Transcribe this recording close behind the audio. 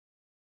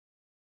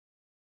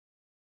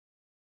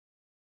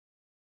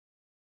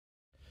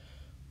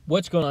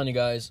What's going on, you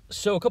guys?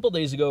 So a couple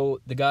days ago,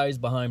 the guys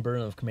behind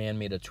Burden of Command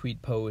made a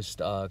tweet post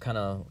kind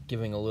of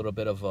giving a little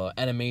bit of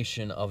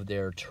animation of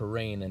their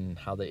terrain and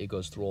how it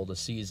goes through all the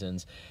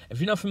seasons. If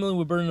you're not familiar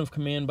with Burden of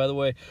Command, by the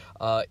way,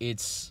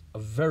 it's a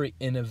very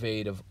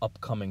innovative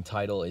upcoming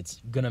title.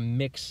 It's going to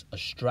mix a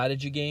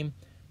strategy game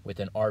with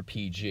an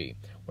RPG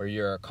where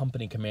you're a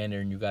company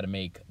commander and you got to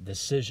make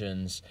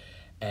decisions.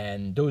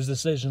 And those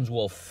decisions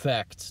will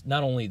affect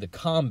not only the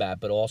combat,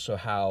 but also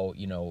how,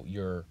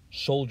 your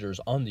soldiers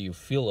under you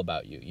feel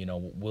about you.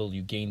 Will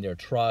you gain their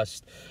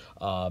trust?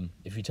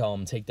 If you tell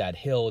them take that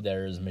hill,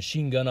 there's a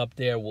machine gun up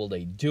there. Will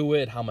they do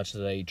it? How much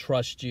do they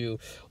trust you?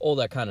 All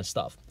that kind of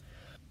stuff.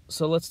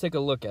 So let's take a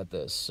look at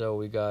this. So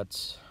we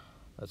got,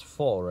 that's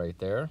fall right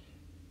there.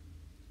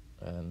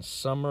 And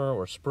summer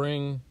or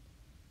spring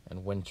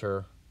and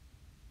winter.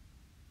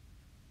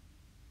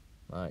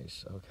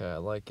 Nice. Okay, I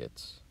like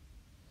it.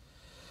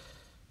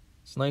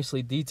 It's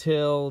nicely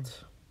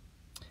detailed.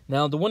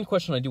 Now, the one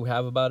question I do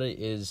have about it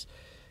is,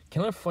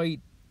 can I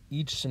fight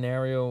each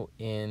scenario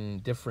in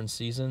different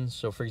seasons?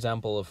 So, for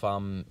example, if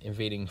I'm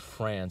invading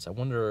France, I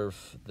wonder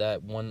if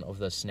that one of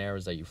the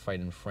scenarios that you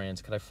fight in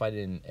France, could I fight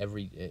it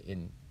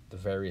in the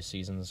various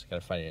seasons? Could I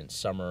fight it in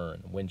summer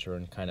and winter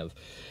and kind of...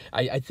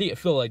 I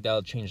feel like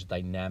that'll change the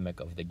dynamic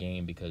of the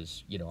game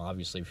because,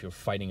 obviously if you're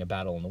fighting a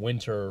battle in the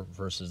winter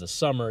versus the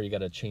summer, you got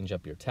to change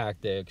up your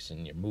tactics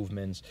and your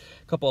movements.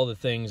 A couple other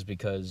things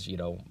because,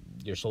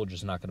 your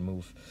soldiers are not going to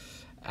move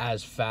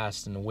as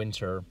fast in the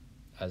winter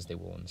as they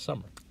will in the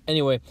summer.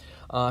 Anyway,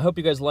 I hope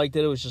you guys liked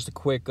it. It was just a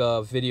quick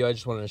video. I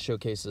just wanted to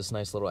showcase this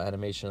nice little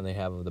animation they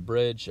have of the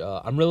bridge.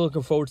 I'm really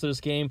looking forward to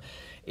this game.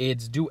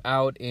 It's due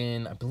out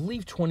in, I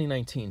believe,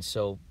 2019.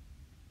 So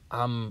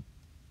I'm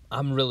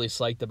really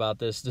psyched about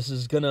this.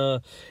 It's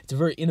a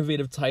very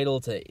innovative title.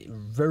 It's a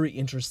very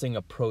interesting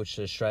approach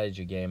to a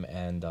strategy game,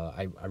 and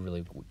I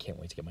really can't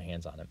wait to get my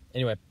hands on it.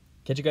 Anyway,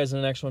 catch you guys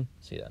in the next one.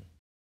 See you then.